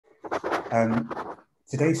Um,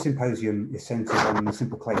 Today's symposium is centred on the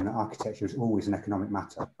simple claim that architecture is always an economic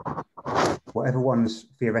matter. Whatever one's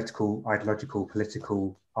theoretical, ideological,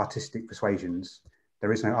 political, artistic persuasions,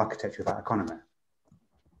 there is no architecture without economy.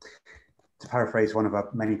 To paraphrase one of our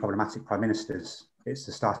many problematic prime ministers, it's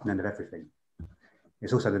the start and end of everything.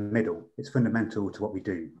 It's also the middle. It's fundamental to what we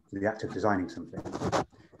do, to the act of designing something.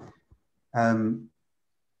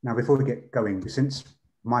 Now, before we get going, since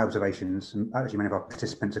my observations, and actually many of our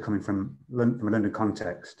participants are coming from a London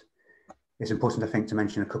context, it's important, I think, to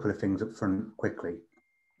mention a couple of things up front quickly.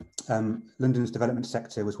 London's development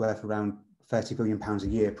sector was worth around £30 billion a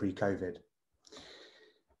year pre-COVID.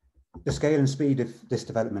 The scale and speed of this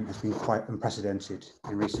development has been quite unprecedented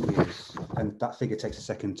in recent years, and that figure takes a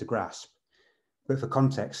second to grasp. But for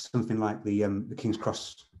context, something like the King's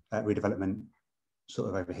Cross redevelopment, sort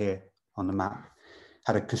of over here on the map,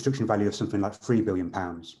 had a construction value of something like £3 billion.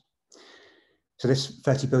 So this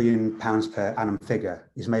 £30 billion per annum figure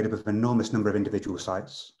is made up of an enormous number of individual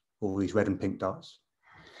sites, all these red and pink dots,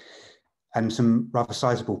 and some rather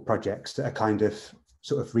sizable projects that are kind of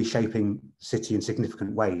sort of reshaping the city in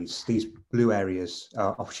significant ways. These blue areas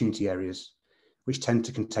are opportunity areas, which tend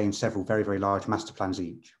to contain several very, very large master plans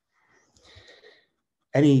each.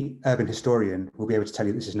 Any urban historian will be able to tell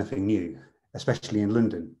you this is nothing new, especially in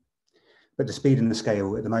London. But the speed and the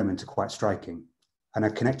scale at the moment are quite striking and are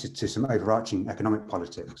connected to some overarching economic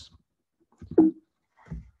politics.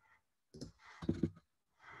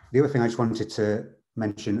 The other thing I just wanted to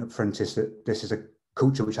mention up front is that this is a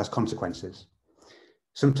culture which has consequences,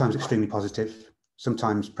 sometimes extremely positive,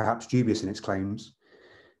 sometimes perhaps dubious in its claims,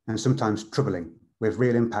 and sometimes troubling, with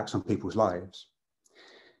real impacts on people's lives.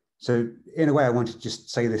 So in a way, I wanted to just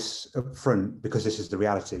say this up front because this is the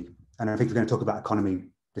reality. And I think if we're going to talk about economy,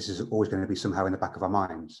 this is always going to be somehow in the back of our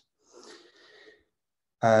minds.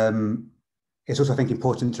 It's also, I think,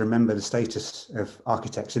 important to remember the status of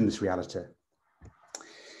architects in this reality.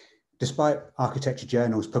 Despite architecture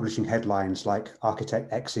journals publishing headlines like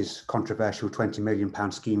Architect X's controversial £20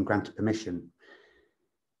 million scheme granted permission,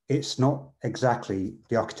 it's not exactly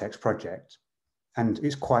the architect's project. And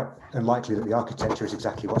it's quite unlikely that the architecture is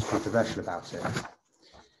exactly what's controversial about it.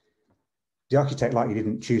 The architect likely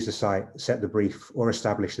didn't choose the site, set the brief, or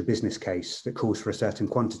establish the business case that calls for a certain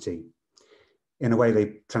quantity. In a way,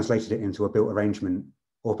 they translated it into a built arrangement,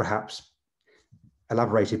 or perhaps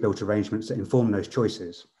elaborated built arrangements that inform those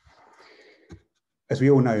choices. As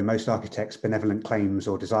we all know, most architects' benevolent claims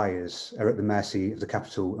or desires are at the mercy of the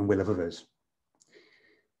capital and will of others.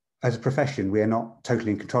 As a profession, we are not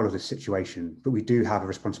totally in control of this situation, but we do have a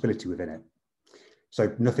responsibility within it.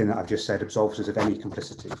 So nothing that I've just said absolves us of any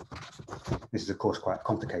complicity. This is, of course, quite a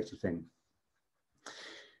complicated thing.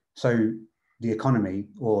 So the economy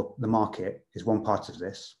or the market is one part of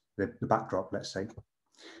this, the backdrop, let's say.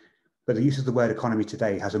 But the use of the word economy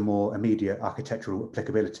today has a more immediate architectural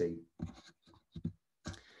applicability.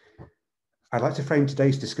 I'd like to frame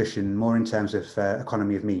today's discussion more in terms of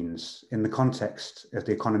economy of means, in the context of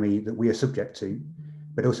the economy that we are subject to,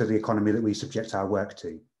 but also the economy that we subject our work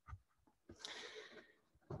to.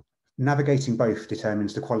 Navigating both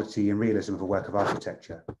determines the quality and realism of a work of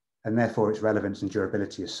architecture, and therefore its relevance and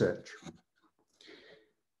durability as such.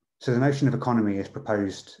 So the notion of economy is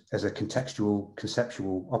proposed as a contextual,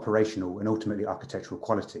 conceptual, operational, and ultimately architectural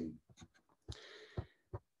quality.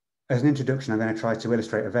 As an introduction, I'm going to try to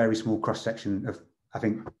illustrate a very small cross-section of, I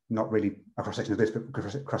think, not really a cross-section of this, but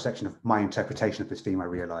a cross-section of my interpretation of this theme, I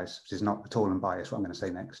realise, which is not at all unbiased, what I'm going to say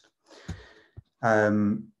next.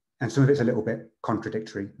 And some of it's a little bit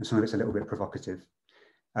contradictory, and some of it's a little bit provocative,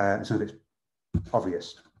 and some of it's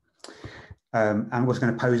obvious. And we're also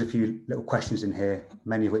going to pose a few little questions in here,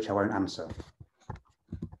 many of which I won't answer.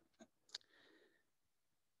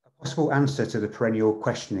 A possible answer to the perennial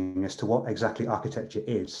questioning as to what exactly architecture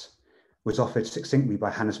is was offered succinctly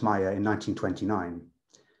by Hannes Meyer in 1929.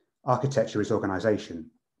 Architecture is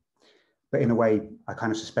organisation. But in a way, I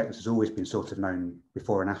kind of suspect this has always been sort of known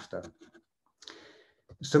before and after.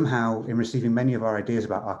 Somehow, in receiving many of our ideas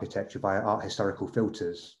about architecture via art historical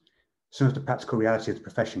filters, some of the practical reality of the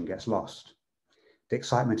profession gets lost. The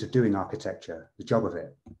excitement of doing architecture, the job of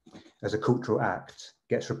it, as a cultural act,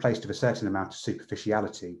 gets replaced with a certain amount of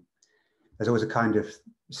superficiality. There's always a kind of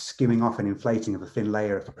skimming off and inflating of a thin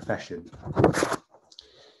layer of the profession.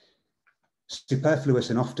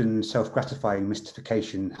 Superfluous and often self-gratifying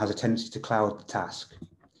mystification has a tendency to cloud the task.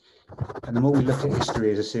 And the more we look at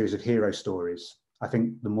history as a series of hero stories, I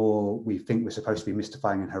think the more we think we're supposed to be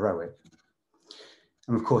mystifying and heroic.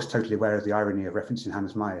 I'm of course totally aware of the irony of referencing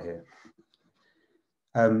Hannes Meyer here.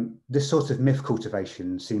 This sort of myth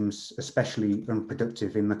cultivation seems especially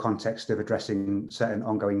unproductive in the context of addressing certain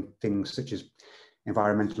ongoing things such as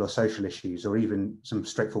environmental or social issues, or even some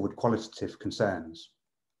straightforward qualitative concerns.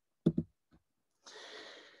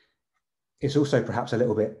 It's also perhaps a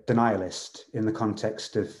little bit denialist in the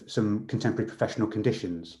context of some contemporary professional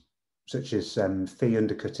conditions, such as fee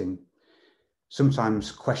undercutting,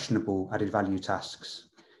 sometimes questionable added value tasks,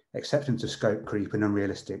 acceptance of scope creep and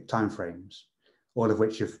unrealistic timeframes, all of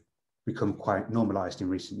which have become quite normalised in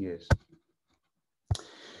recent years.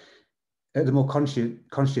 At the more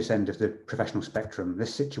conscious end of the professional spectrum,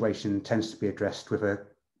 this situation tends to be addressed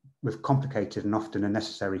with complicated and often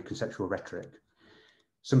unnecessary conceptual rhetoric,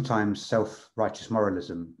 sometimes self-righteous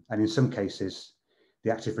moralism, and in some cases,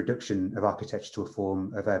 the active reduction of architecture to a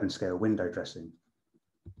form of urban scale window dressing.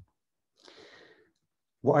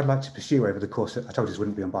 What I'd like to pursue over the course of, I told you this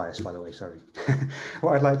wouldn't be unbiased, by the way, sorry.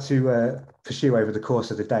 What I'd like to pursue over the course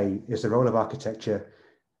of the day is the role of architecture,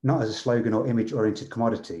 not as a slogan or image-oriented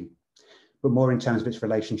commodity, but more in terms of its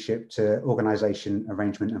relationship to organisation,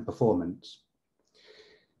 arrangement and performance.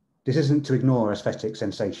 This isn't to ignore aesthetic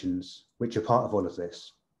sensations, which are part of all of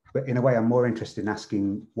this, but in a way I'm more interested in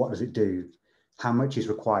asking, what does it do? How much is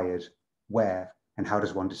required? Where? And how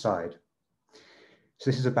does one decide? So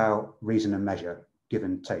this is about reason and measure, give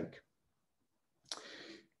and take.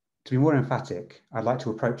 To be more emphatic, I'd like to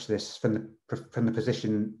approach this from the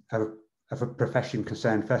position of a profession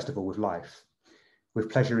concerned first of all with life, with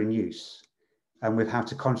pleasure in use, and with how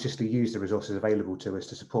to consciously use the resources available to us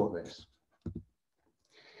to support this.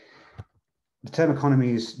 The term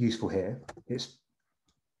economy is useful here. Its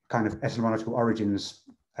kind of etymological origins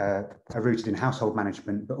are rooted in household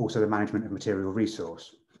management, but also the management of material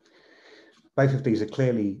resource. Both of these are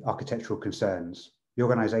clearly architectural concerns, the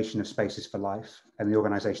organisation of spaces for life and the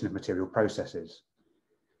organisation of material processes.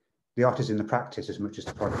 The art is in the practice as much as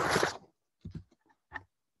the product.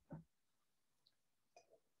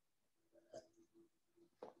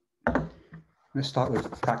 Let's start with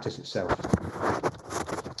practice itself.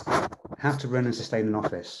 How to run and sustain an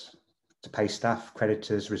office, to pay staff,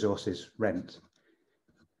 creditors, resources, rent.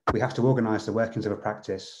 We have to organise the workings of a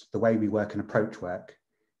practice, the way we work and approach work,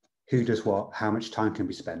 who does what, how much time can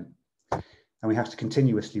be spent, and we have to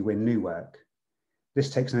continuously win new work. This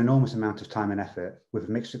takes an enormous amount of time and effort with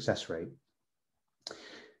a mixed success rate.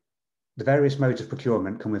 The various modes of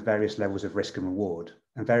procurement come with various levels of risk and reward,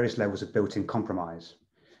 and various levels of built-in compromise,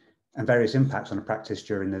 and various impacts on a practice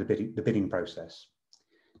during the bidding process.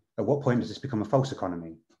 At what point does this become a false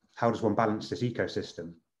economy? How does one balance this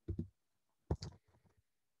ecosystem?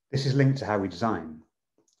 This is linked to how we design.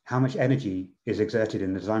 How much energy is exerted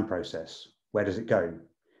in the design process? Where does it go?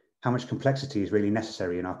 How much complexity is really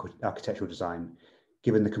necessary in architectural design,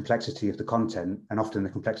 given the complexity of the content and often the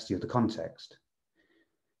complexity of the context?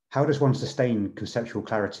 How does one sustain conceptual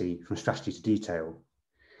clarity from strategy to detail?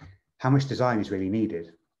 How much design is really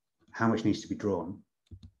needed? How much needs to be drawn?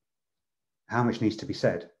 How much needs to be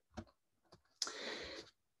said?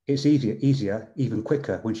 It's easier, even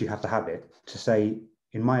quicker, once you have the habit, to say,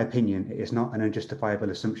 in my opinion, it is not an unjustifiable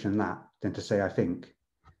assumption that, than to say, I think.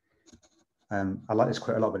 I like this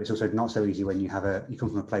quote a lot, but it's also not so easy when you come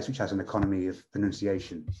from a place which has an economy of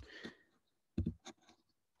pronunciation.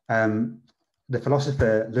 The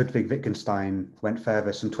philosopher Ludwig Wittgenstein went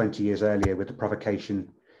further some 20 years earlier with the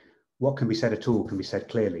provocation, what can be said at all can be said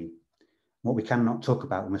clearly. What we cannot talk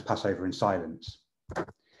about, we must pass over in silence.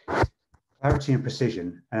 Clarity and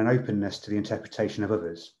precision and an openness to the interpretation of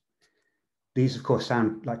others. These, of course,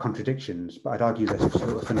 sound like contradictions, but I'd argue they're sort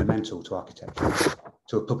of fundamental to architecture,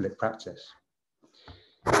 to a public practice.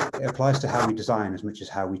 It applies to how we design as much as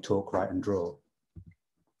how we talk, write, and draw.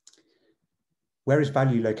 Where is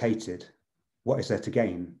value located? What is there to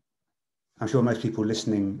gain? I'm sure most people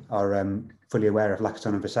listening are fully aware of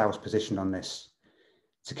Lacaton and Vassau's position on this,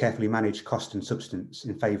 to carefully manage cost and substance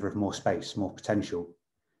in favour of more space, more potential.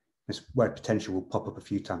 This word potential will pop up a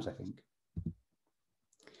few times, I think.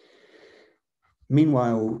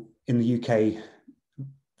 Meanwhile, in the UK,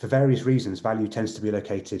 for various reasons, value tends to be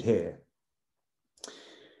located here.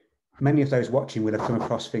 Many of those watching will have come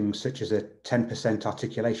across things such as a 10%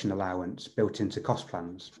 articulation allowance built into cost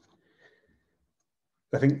plans.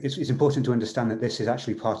 I think it's important to understand that this is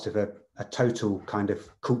actually part of a total kind of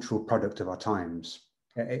cultural product of our times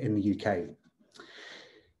in the UK.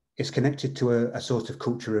 It's connected to a sort of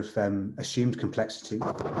culture of assumed complexity,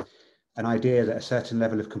 an idea that a certain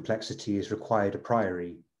level of complexity is required a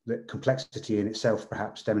priori, that complexity in itself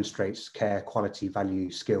perhaps demonstrates care, quality,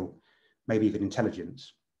 value, skill, maybe even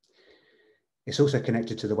intelligence. It's also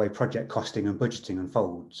connected to the way project costing and budgeting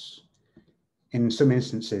unfolds. In some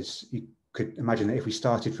instances, could imagine that if we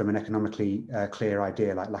started from an economically clear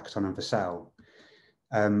idea like Lacaton and Vassal,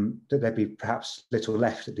 that there'd be perhaps little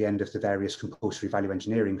left at the end of the various compulsory value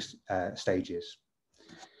engineering stages.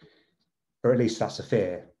 Or at least that's a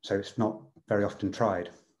fear, so it's not very often tried.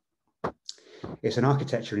 It's an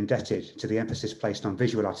architecture indebted to the emphasis placed on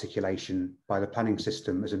visual articulation by the planning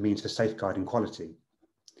system as a means for safeguarding quality.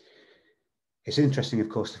 It's interesting, of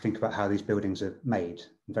course, to think about how these buildings are made.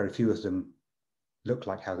 Very few of them look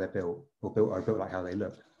like how they're built, or are built like how they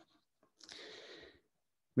look,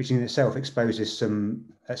 which in itself exposes some,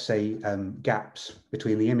 let's say, gaps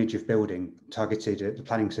between the image of building targeted at the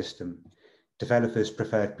planning system, developers'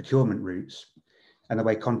 preferred procurement routes, and the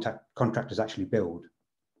way contractors actually build.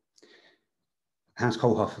 Hans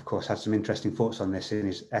Kohlhoff, of course, had some interesting thoughts on this in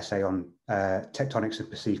his essay on tectonics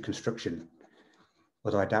of perceived construction,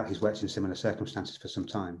 although I doubt he's worked in similar circumstances for some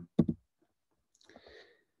time.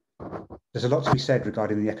 There's a lot to be said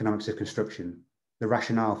regarding the economics of construction, the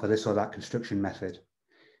rationale for this or that construction method,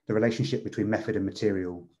 the relationship between method and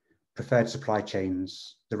material, preferred supply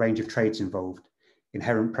chains, the range of trades involved,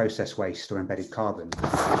 inherent process waste or embedded carbon.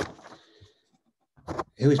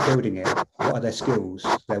 Who is building it? What are their skills,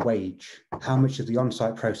 their wage? How much of the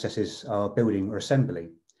on-site processes are building or assembly?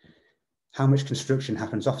 How much construction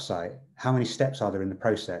happens off-site? How many steps are there in the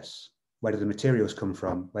process? Where do the materials come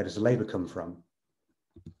from? Where does the labour come from?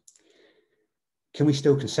 Can we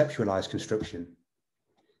still conceptualise construction?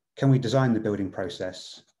 Can we design the building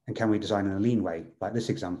process? And can we design in a lean way, like this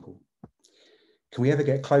example? Can we ever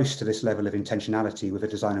get close to this level of intentionality with a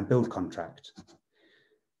design and build contract?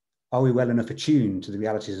 Are we well enough attuned to the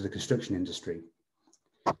realities of the construction industry?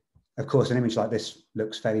 Of course, an image like this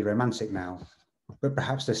looks fairly romantic now, but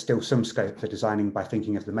perhaps there's still some scope for designing by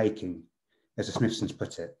thinking of the making, as the Smithsons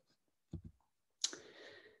put it.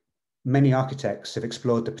 Many architects have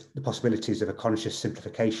explored the possibilities of a conscious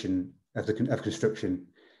simplification of construction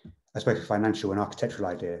as both a financial and architectural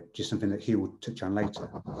idea, which is something that Hugh will touch on later.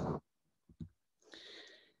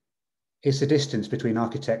 Is the distance between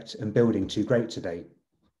architect and building too great today?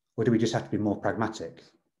 Or do we just have to be more pragmatic,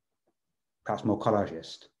 perhaps more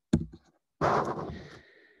collagist?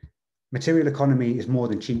 Material economy is more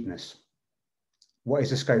than cheapness. What is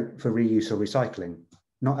the scope for reuse or recycling?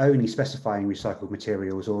 Not only specifying recycled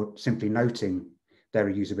materials or simply noting their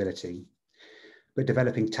reusability, but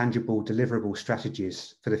developing tangible, deliverable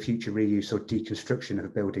strategies for the future reuse or deconstruction of a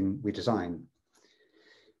building we design.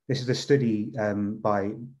 This is a study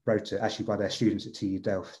by their students at TU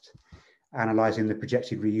Delft, analysing the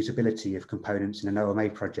projected reusability of components in an OMA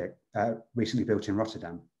project recently built in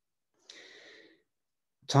Rotterdam.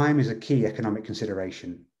 Time is a key economic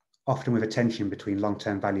consideration, often with a tension between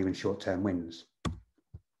long-term value and short-term wins.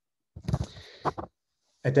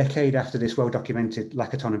 A decade after this well-documented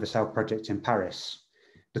Lacaton and Vassal project in Paris,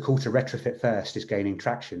 the call to retrofit first is gaining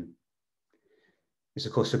traction. It's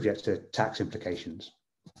of course subject to tax implications.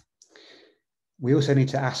 We also need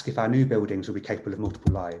to ask if our new buildings will be capable of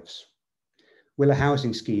multiple lives. Will a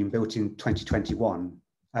housing scheme built in 2021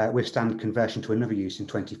 withstand conversion to another use in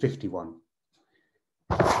 2051?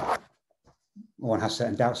 One has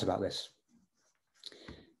certain doubts about this.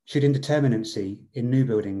 Should indeterminacy in new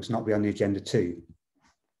buildings not be on the agenda too?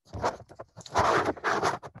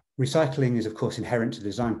 Recycling is of course inherent to the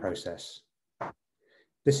design process.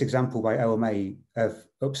 This example by OMA of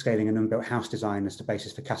upscaling an unbuilt house design as the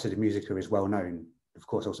basis for Casa de Musica is well known, of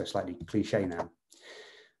course also slightly cliche now.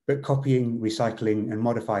 But copying, recycling and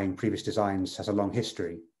modifying previous designs has a long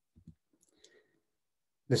history.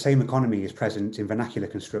 The same economy is present in vernacular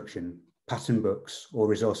construction, pattern books or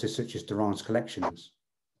resources such as Durand's collections.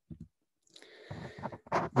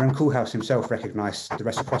 Ron Koolhaas himself recognised the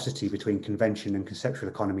reciprocity between convention and conceptual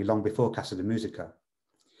economy long before Casa de Musica.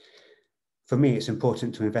 For me, it's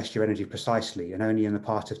important to invest your energy precisely and only in the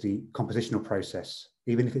part of the compositional process,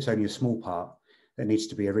 even if it's only a small part, that needs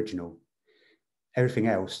to be original. Everything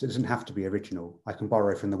else that doesn't have to be original, I can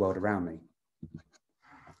borrow from the world around me.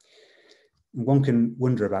 One can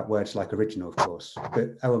wonder about words like original, of course,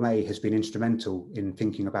 but OMA has been instrumental in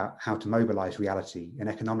thinking about how to mobilise reality, and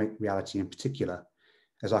economic reality in particular,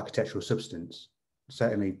 as architectural substance.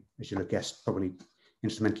 Certainly, as you'll have guessed, probably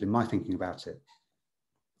instrumental in my thinking about it.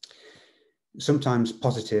 Sometimes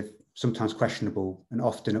positive, sometimes questionable, and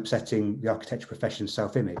often upsetting the architecture profession's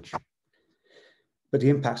self-image. But the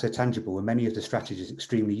impacts are tangible and many of the strategies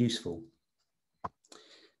extremely useful.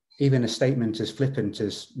 Even a statement as flippant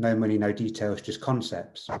as no money, no details, just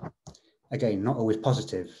concepts. Again, not always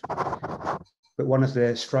positive, but one of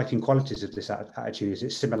the striking qualities of this attitude is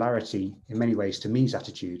its similarity in many ways to Me's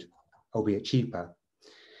attitude, albeit cheaper.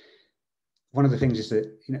 One of the things is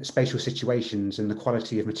that spatial situations and the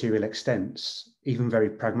quality of material extents, even very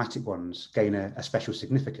pragmatic ones, gain a special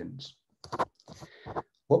significance.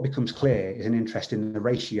 What becomes clear is an interest in the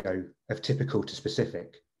ratio of typical to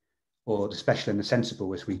specific, or the special and the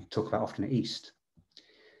sensible, as we talk about often at East,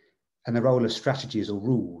 and the role of strategies or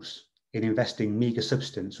rules in investing meagre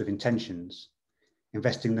substance with intentions,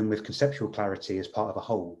 investing them with conceptual clarity as part of a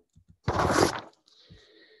whole.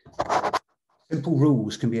 Simple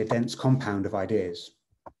rules can be a dense compound of ideas.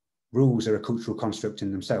 Rules are a cultural construct in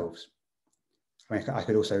themselves. I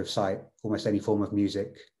could also cite almost any form of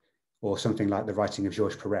music, or something like the writing of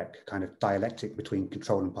Georges Perec, kind of dialectic between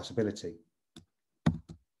control and possibility.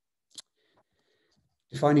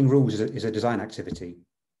 Defining rules is a design activity,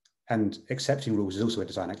 and accepting rules is also a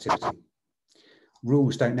design activity.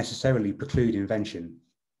 Rules don't necessarily preclude invention.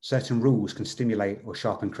 Certain rules can stimulate or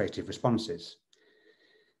sharpen creative responses.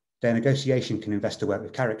 Their negotiation can invest a work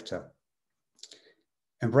with character.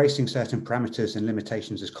 Embracing certain parameters and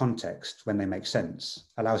limitations as context when they make sense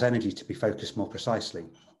allows energy to be focused more precisely.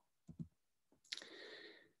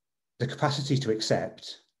 The capacity to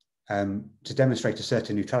accept, to demonstrate a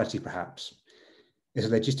certain neutrality perhaps, is a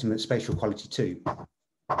legitimate spatial quality too.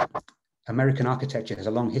 American architecture has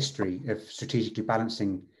a long history of strategically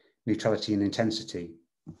balancing neutrality and intensity,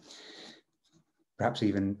 perhaps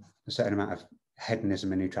even a certain amount of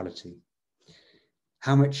hedonism and neutrality.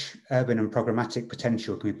 How much urban and programmatic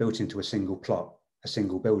potential can be built into a single plot, a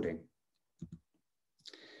single building?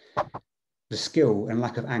 The skill and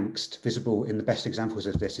lack of angst visible in the best examples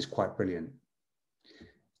of this is quite brilliant,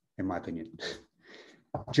 in my opinion.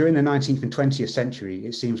 During the 19th and 20th century,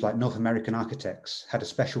 it seems like North American architects had a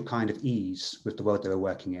special kind of ease with the world they were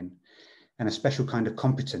working in, and a special kind of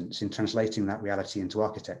competence in translating that reality into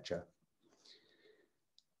architecture.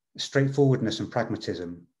 Straightforwardness and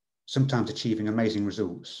pragmatism, sometimes achieving amazing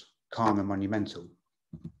results, calm and monumental.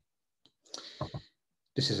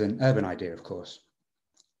 This is an urban idea, of course.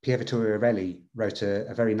 Pier Vittorio Arelli wrote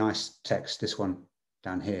a very nice text, this one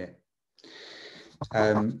down here,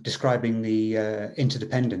 describing the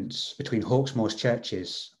interdependence between Hawksmoor's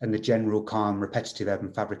churches and the general calm, repetitive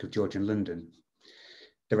urban fabric of Georgian London.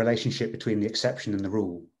 The relationship between the exception and the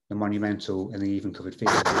rule, the monumental and the even-covered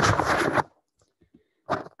field.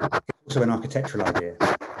 It's also an architectural idea.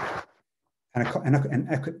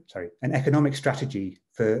 An economic strategy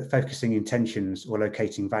for focusing intentions or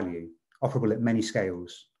locating value, operable at many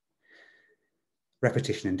scales.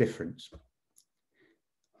 Repetition and difference.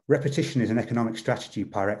 Repetition is an economic strategy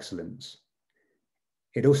par excellence.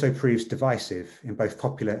 It also proves divisive in both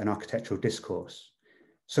popular and architectural discourse,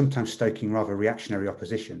 sometimes stoking rather reactionary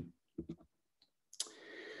opposition.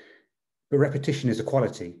 But repetition is a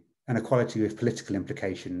quality, and a quality with political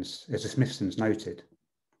implications, as the Smithsons noted.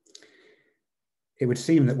 It would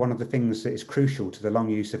seem that one of the things that is crucial to the long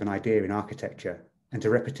use of an idea in architecture, and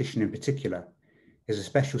to repetition in particular, is a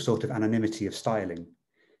special sort of anonymity of styling,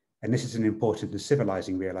 and this is an important and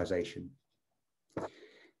civilizing realization.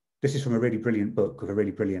 This is from a really brilliant book with a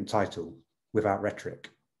really brilliant title, Without Rhetoric.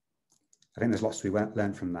 I think there's lots to be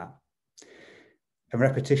learned from that. And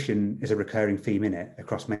repetition is a recurring theme in it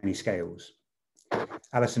across many scales.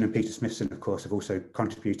 Alison and Peter Smithson, of course, have also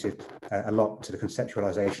contributed a lot to the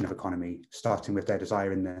conceptualization of economy, starting with their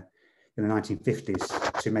desire in the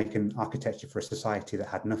 1950s to make an architecture for a society that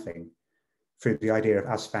had nothing, through the idea of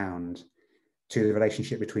as found, to the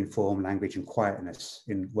relationship between form, language, and quietness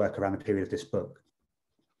in work around the period of this book.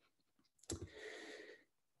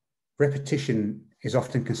 Repetition is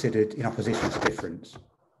often considered in opposition to difference.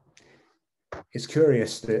 It's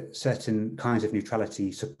curious that certain kinds of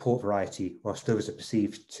neutrality support variety, whilst others are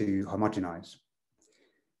perceived to homogenize.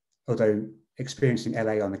 Although experiencing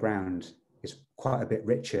LA on the ground is quite a bit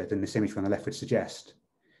richer than this image on the left would suggest.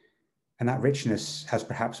 And that richness has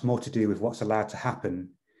perhaps more to do with what's allowed to happen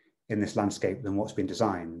in this landscape than what's been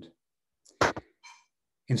designed.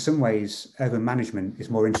 In some ways, urban management is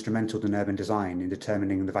more instrumental than urban design in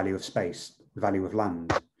determining the value of space, the value of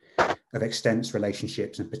land, of extents,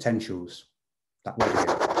 relationships, and potentials. That way.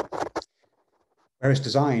 Whereas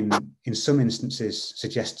design, in some instances,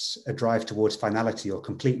 suggests a drive towards finality or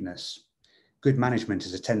completeness, good management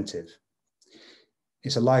is attentive.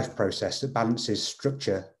 It's a live process that balances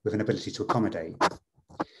structure with an ability to accommodate.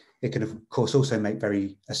 It can, of course, also make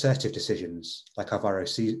very assertive decisions, like Alvaro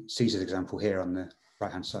Caesar's example here on the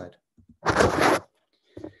right-hand side.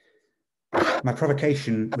 My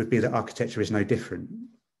provocation would be that architecture is no different,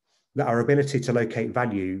 that our ability to locate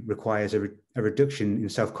value requires a reduction in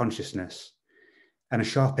self-consciousness and a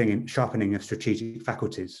sharpening of strategic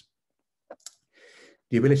faculties.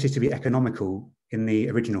 The ability to be economical in the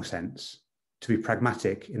original sense, to be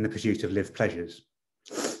pragmatic in the pursuit of lived pleasures.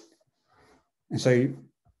 And so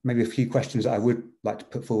maybe a few questions that I would like to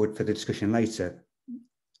put forward for the discussion later.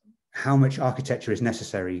 How much architecture is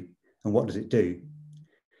necessary and what does it do?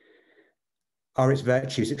 Are its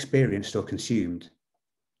virtues experienced or consumed?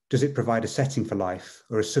 Does it provide a setting for life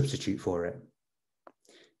or a substitute for it?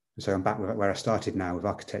 And so I'm back where I started now, with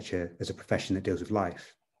architecture as a profession that deals with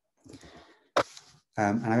life.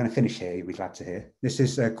 And I'm going to finish here, you'll be glad to hear. This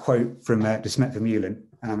is a quote from De Smet Vermeulen,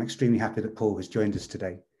 and I'm extremely happy that Paul has joined us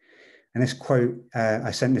today. And this quote,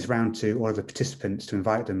 I sent this round to all of the participants to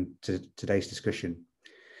invite them to today's discussion.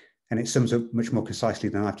 And it sums up much more concisely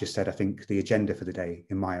than I've just said, I think, the agenda for the day,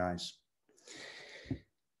 in my eyes.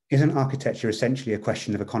 Isn't architecture essentially a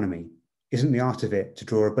question of economy? Isn't the art of it to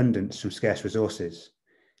draw abundance from scarce resources?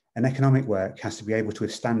 An economic work has to be able to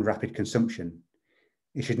withstand rapid consumption.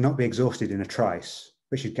 It should not be exhausted in a trice,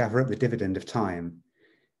 but should gather up the dividend of time.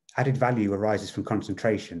 Added value arises from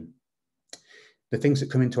concentration. The things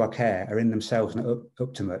that come into our care are in themselves not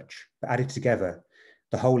up to much, but added together,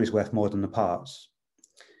 the whole is worth more than the parts.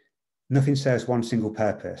 Nothing serves one single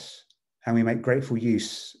purpose, and we make grateful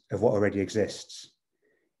use of what already exists.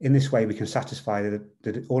 In this way, we can satisfy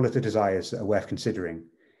all of the desires that are worth considering,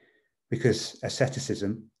 because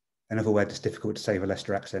asceticism, another word that's difficult to say with a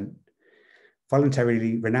Leicester accent,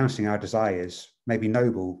 voluntarily renouncing our desires may be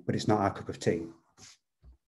noble, but it's not our cup of tea.